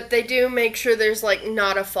 But they do make sure there's, like,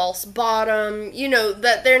 not a false bottom, you know,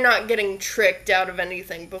 that they're not getting tricked out of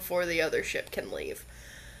anything before the other ship can leave.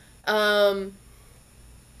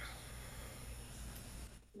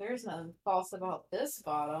 There's nothing false about this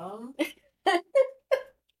bottom.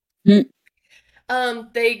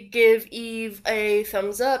 They give Eve a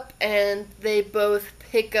thumbs up, and they both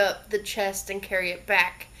pick up the chest and carry it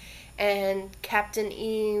back. And Captain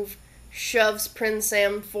Eve shoves Prince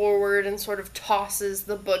Sam forward and sort of tosses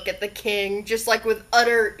the book at the king, just like with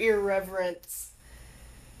utter irreverence.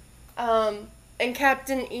 And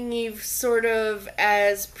Captain Eve, sort of,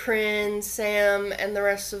 as Prince Sam and the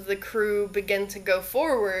rest of the crew begin to go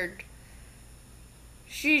forward,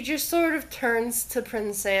 she just sort of turns to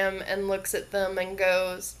Prince Sam and looks at them and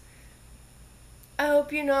goes, "I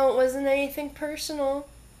hope you know it wasn't anything personal.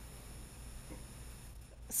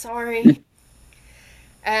 Sorry."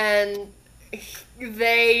 And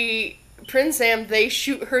Prince Sam, they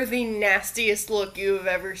shoot her the nastiest look you have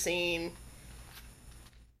ever seen.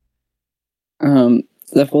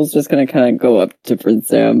 Zephyl's just gonna kind of go up to Prince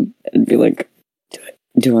Sam and be like,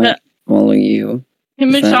 "Do I follow you?"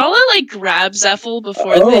 And Mishala, like, grabs Zephyl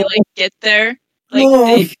before they, like, get there.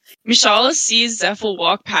 Like, Mishala sees Zephyl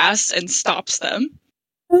walk past and stops them.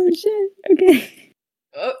 Oh, shit. Okay.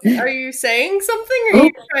 Are you saying something, or are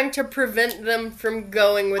you trying to prevent them from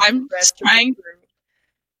going with the rest of the crew?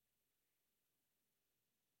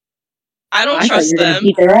 I don't trust them.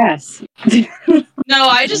 Eat their ass. No,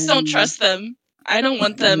 I just don't trust them. I don't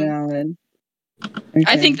want them. Valid. Okay.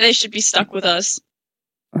 I think they should be stuck with us.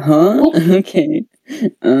 Huh? Okay.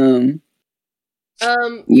 You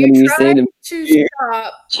try to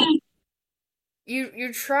stop.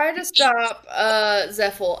 You try to stop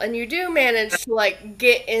Zephyl, and you do manage to, like,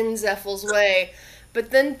 get in Zephyl's way,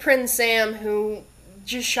 but then Prince Sam, who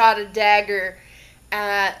just shot a dagger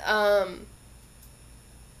at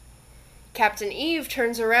Captain Eve,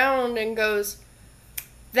 turns around and goes,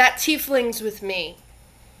 "That tiefling's with me."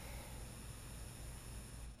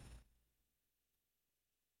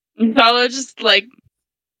 Mishala just like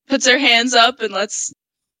puts her hands up and lets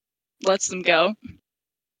them go.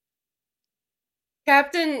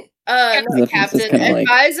 Captain, Zephyr not just Captain, kinda like-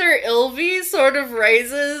 Advisor Ilvi sort of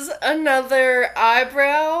raises another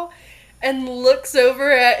eyebrow and looks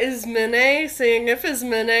over at Ismene, seeing if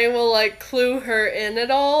Ismene will, like, clue her in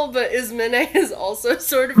at all, but Ismene is also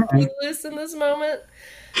sort of clueless in this moment.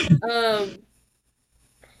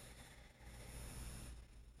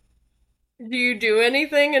 Do you do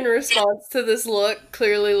anything in response to this look,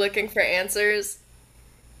 clearly looking for answers?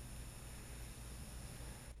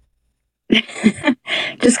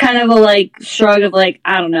 Just kind of a like shrug of like,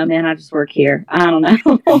 I don't know, man. I just work here. I don't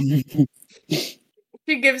know.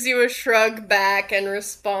 She gives you a shrug back in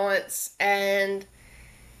response, and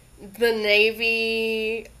the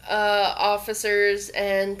Navy officers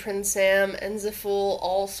and Prince Sam and Zaful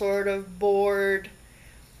all sort of board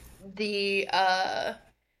the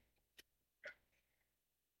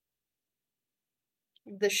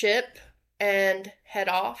ship and head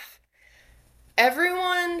off.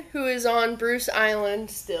 Everyone who is on Bruce Island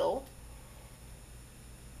still,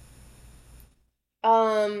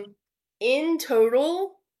 in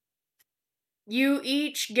total, you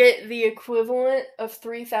each get the equivalent of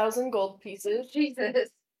 3,000 gold pieces. Jesus.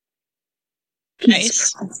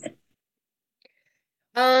 Nice.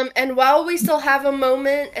 And while we still have a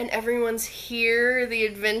moment and everyone's here, the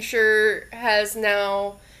adventure has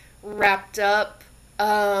now wrapped up.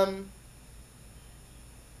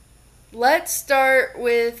 Let's start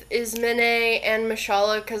with Ismene and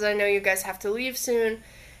Mishala, because I know you guys have to leave soon.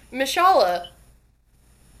 Mishala,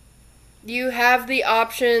 you have the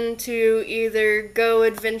option to either go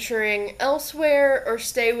adventuring elsewhere or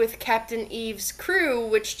stay with Captain Eve's crew,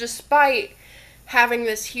 which, despite having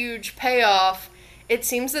this huge payoff, it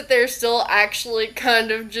seems that they're still actually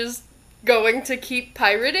kind of just going to keep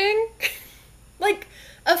pirating. Like,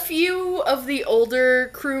 a few of the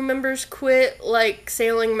older crew members quit, like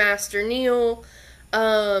Sailing Master Neil,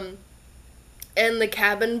 and the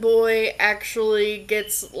cabin boy actually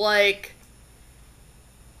gets, like,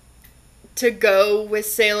 to go with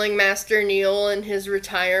Sailing Master Neil in his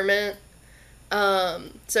retirement.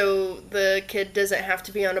 So the kid doesn't have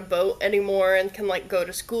to be on a boat anymore and can, like, go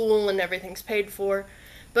to school and everything's paid for.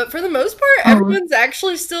 But for the most part, everyone's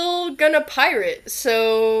actually still gonna pirate.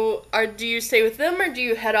 So, do you stay with them or do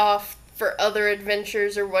you head off for other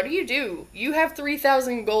adventures, or what do you do? You have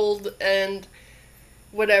 3,000 gold and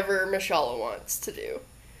whatever Mishala wants to do.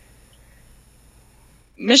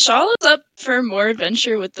 Mishala's up for more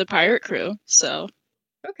adventure with the pirate crew, so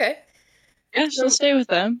Okay. yeah, she'll stay with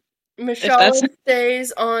them. Mishala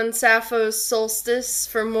stays on Sappho's Solstice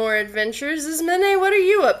for more adventures. Ismene, what are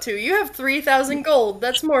you up to? You have 3,000 gold.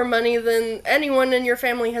 That's more money than anyone in your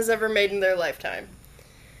family has ever made in their lifetime.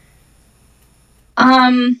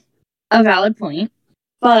 A valid point,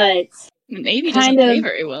 but The Navy doesn't pay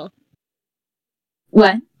very well.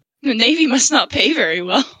 What? The Navy must not pay very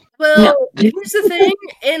well. Well, here's the thing.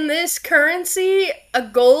 In this currency, a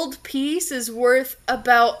gold piece is worth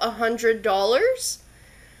about $100.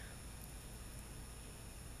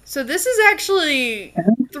 So this is actually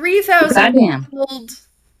 3,000 gold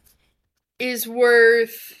is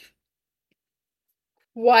worth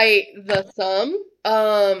quite the sum.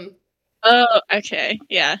 Oh, okay,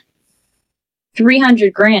 yeah.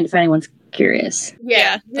 300 grand, if anyone's curious.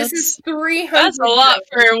 Yeah, this is 300. That's a lot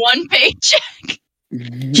for one paycheck.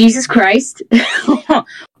 Jesus Christ. Oh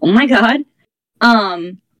my god.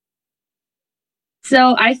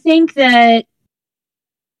 So I think that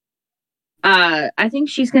I think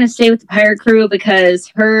she's gonna stay with the pirate crew because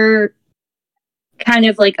her kind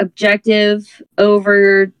of like objective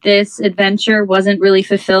over this adventure wasn't really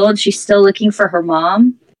fulfilled. She's still looking for her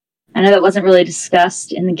mom. I know that wasn't really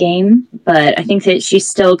discussed in the game, but I think that she's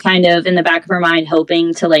still kind of in the back of her mind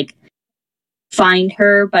hoping to like find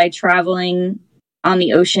her by traveling on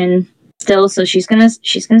the ocean still. So she's gonna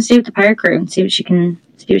stay with the pirate crew and see what she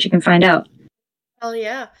can find out. Oh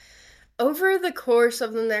yeah. Over the course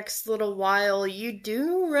of the next little while, you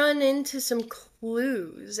do run into some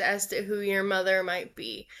clues as to who your mother might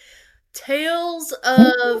be. Tales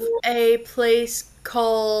of a place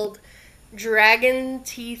called Dragon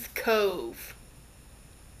Teeth Cove.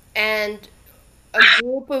 And a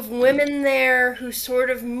group of women there who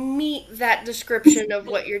sort of meet that description of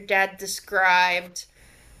what your dad described.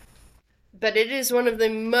 But it is one of the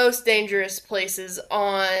most dangerous places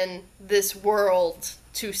on this world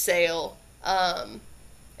to sail.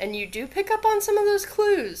 And you do pick up on some of those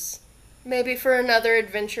clues. Maybe for another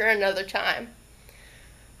adventure another time.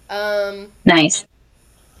 Nice.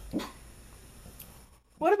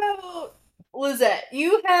 What about Lizette?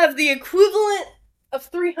 You have the equivalent of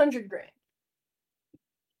 300 grand.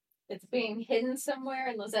 It's being hidden somewhere,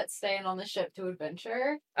 and Lizette's staying on the ship to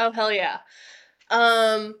adventure. Oh, hell yeah.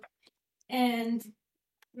 And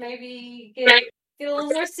maybe get a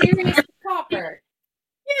little more serious with Copper.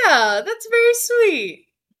 Yeah, that's very sweet.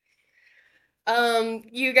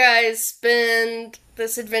 You guys spend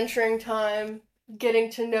this adventuring time getting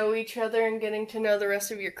to know each other and getting to know the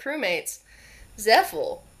rest of your crewmates.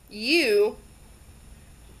 Zephyl, you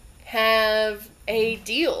have a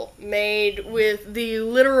deal made with the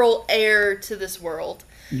literal heir to this world.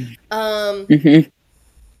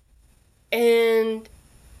 And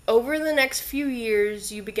over the next few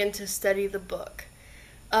years, you begin to study the book.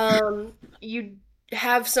 You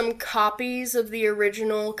have some copies of the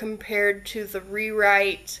original compared to the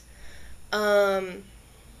rewrite. And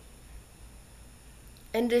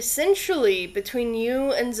essentially, between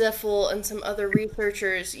you and Zephyl and some other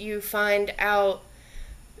researchers, you find out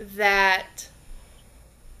that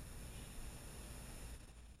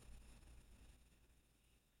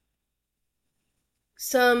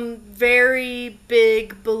some very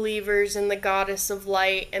big believers in the goddess of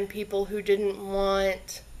light and people who didn't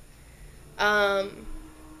want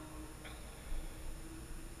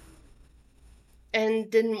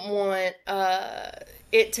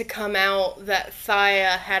it to come out that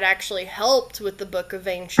Thaya had actually helped with the Book of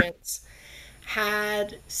Ancients,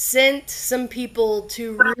 had sent some people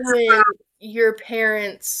to ruin your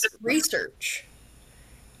parents' research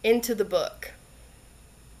into the book.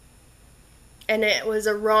 And it was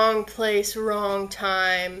a wrong place, wrong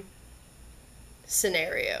time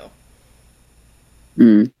scenario.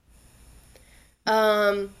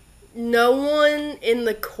 No one in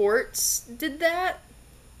the courts did that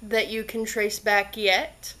you can trace back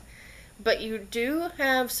yet. But you do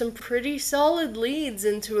have some pretty solid leads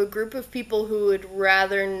into a group of people who would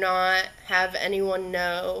rather not have anyone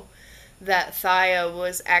know that Thaya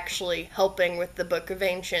was actually helping with the Book of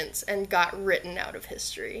Ancients and got written out of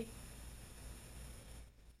history.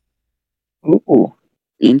 Ooh,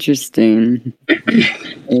 interesting.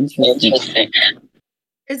 Interesting.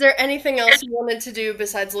 Is there anything else you wanted to do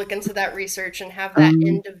besides look into that research and have that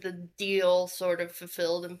end of the deal sort of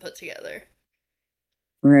fulfilled and put together?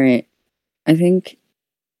 Right. I think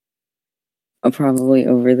probably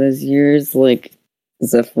over those years, like,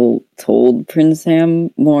 Zephyl told Prince Sam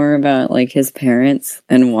more about, like, his parents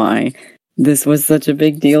and why this was such a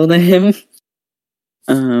big deal to him.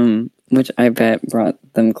 Which I bet brought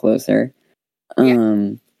them closer.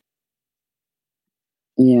 Yeah,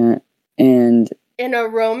 and... In a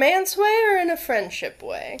romance way or in a friendship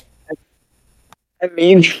way? I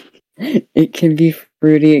mean, it can be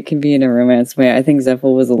fruity, it can be in a romance way. I think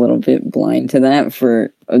Zephyl was a little bit blind to that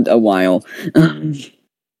for a while. Fair enough.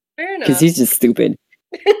 Because he's just stupid.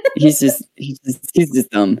 he's just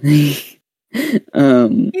dumb. He's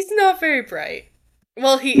not very bright.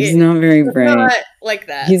 Well, he's not very bright. Not like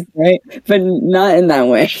that. He's bright, but not in that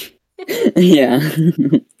way. Yeah.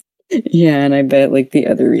 Yeah, and I bet, like, the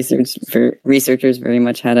other researchers very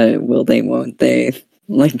much had a will they, won't they,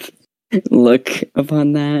 like, look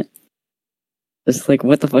upon that. Just like,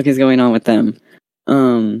 what the fuck is going on with them?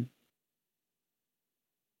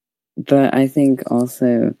 But I think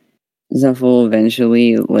also Zephyl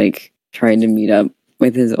eventually, like, tried to meet up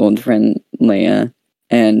with his old friend Leia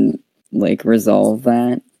and, like, resolve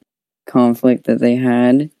that conflict that they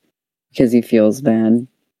had because he feels bad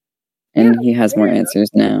and he has more answers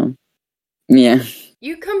now. Yeah.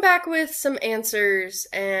 You come back with some answers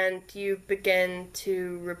and you begin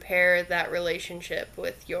to repair that relationship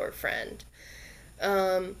with your friend.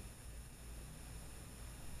 And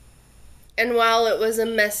while it was a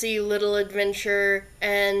messy little adventure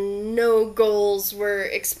and no goals were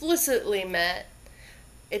explicitly met,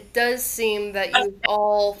 it does seem that you've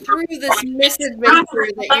all, through this misadventure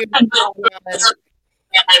that you've gone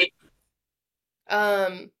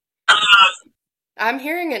on, I'm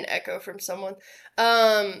hearing an echo from someone.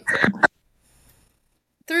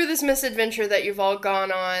 Through this misadventure that you've all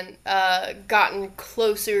gone on, gotten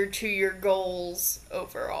closer to your goals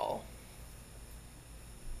overall.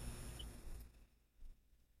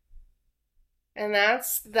 And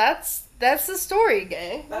that's the story,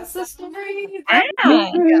 gang. That's the story.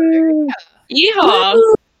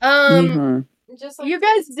 Yeehaw! Just like you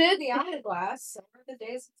guys did the eyeglass. Summer the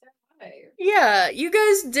days of their life. Yeah, you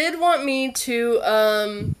guys did want me to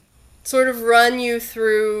sort of run you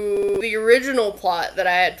through the original plot that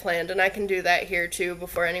I had planned, and I can do that here too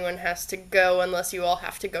before anyone has to go, unless you all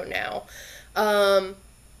have to go now.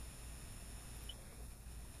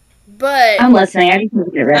 But I'm listening. I just need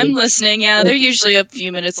to get ready. I'm listening. Yeah, they're usually a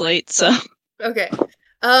few minutes late, so. okay.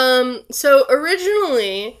 So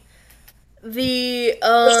originally, the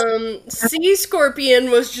sea scorpion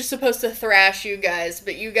was just supposed to thrash you guys,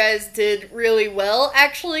 but you guys did really well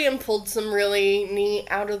actually and pulled some really neat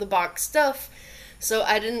out of the box stuff. So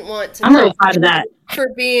I didn't want to I'm really proud of that. for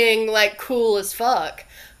being like cool as fuck.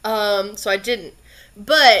 So I didn't.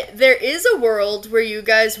 But there is a world where you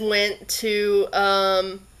guys went to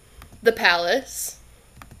the palace.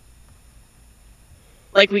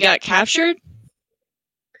 Like, we got captured?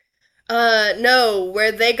 No,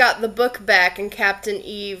 where they got the book back and Captain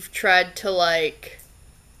Eve tried to, like,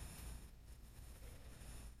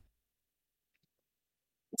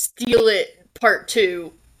 steal it part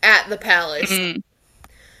 2 at the palace. Mm.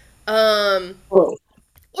 Whoa.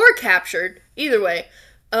 Or captured. Either way.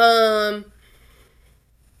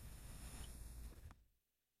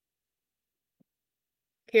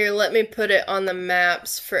 Here, let me put it on the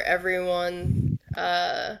maps for everyone,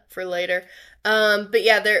 for later. But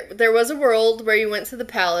yeah, there was a world where you went to the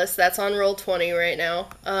palace. That's on roll 20 right now.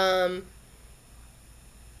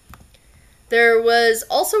 There was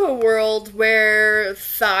also a world where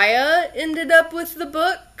Thaya ended up with the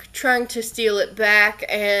book, trying to steal it back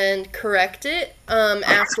and correct it,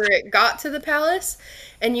 after it got to the palace.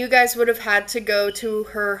 And you guys would have had to go to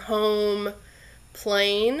her home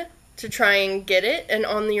plane to try and get it, and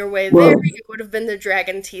on your way there, it would have been the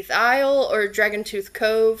Dragon Teeth Isle or Dragon Tooth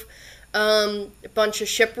Cove. A bunch of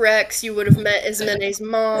shipwrecks. You would have met Ismene's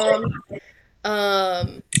mom.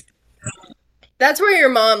 That's where your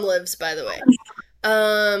mom lives, by the way.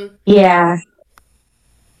 Yeah.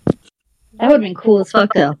 That would have been cool as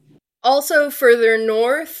fuck, though. Also, further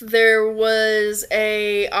north, there was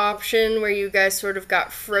a option where you guys sort of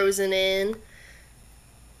got frozen in.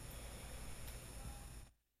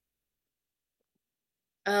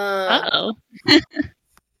 Uh-oh.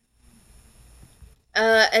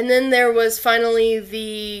 And then there was finally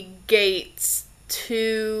the gates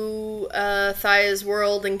to Thaya's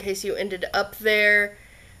world in case you ended up there.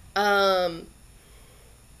 At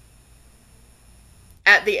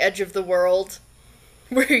the edge of the world,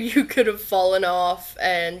 where you could have fallen off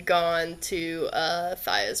and gone to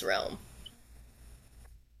Thaya's realm.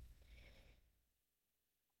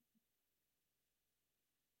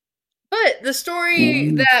 But the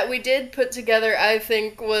story that we did put together, I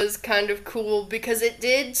think, was kind of cool because it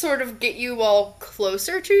did sort of get you all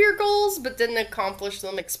closer to your goals, but didn't accomplish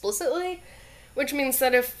them explicitly. Which means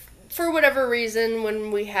that if, for whatever reason,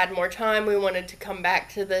 when we had more time, we wanted to come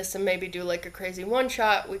back to this and maybe do like a crazy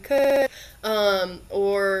one-shot, we could.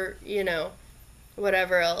 Or, you know,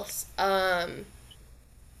 whatever else. But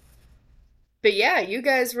yeah, you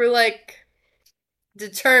guys were like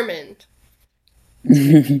determined.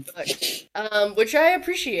 Which I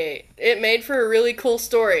appreciate. It made for a really cool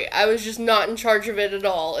story. I was just not in charge of it at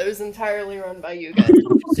all. It was entirely run by you guys,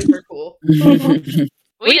 which is super cool.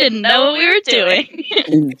 We didn't know what we were doing.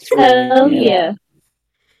 Hell yeah.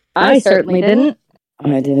 I certainly didn't.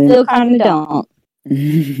 I didn't. Still kind of don't.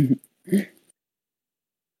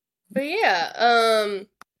 But yeah,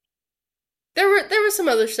 there was some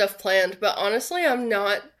other stuff planned, but honestly, I'm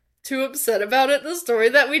not too upset about it. The story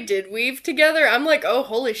that we did weave together, I'm like, oh,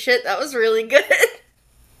 holy shit, that was really good.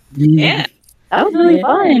 Yeah. That was really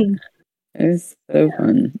fun. It was so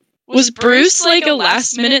fun. Was Bruce like a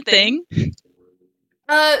last minute thing?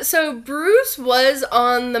 So Bruce was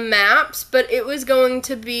on the maps, but it was going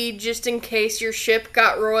to be just in case your ship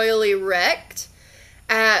got royally wrecked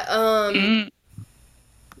at,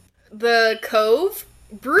 the Cove.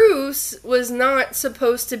 Bruce was not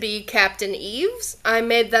supposed to be Captain Eve's. I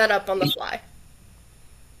made that up on the fly.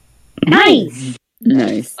 Nice.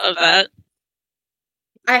 Nice. Love that.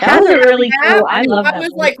 I That had was to a really map, cool. I love I that.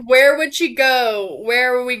 was like, where would she go?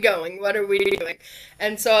 Where are we going? What are we doing?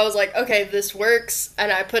 And so I was like, okay, this works,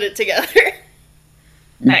 and I put it together.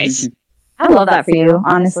 Nice. I love that for you,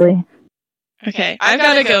 honestly. Okay, I've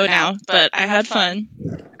got to go now, but I had fun.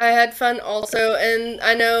 I had fun also, and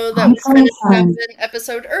I know that we finished up an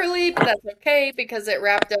episode early, but that's okay because it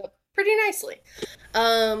wrapped up pretty nicely.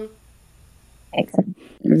 Excellent.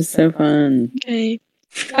 It was so fun. Okay.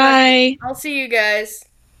 Bye. I'll see you guys.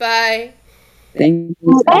 Bye. Thank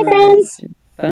you so Bye, much. friends.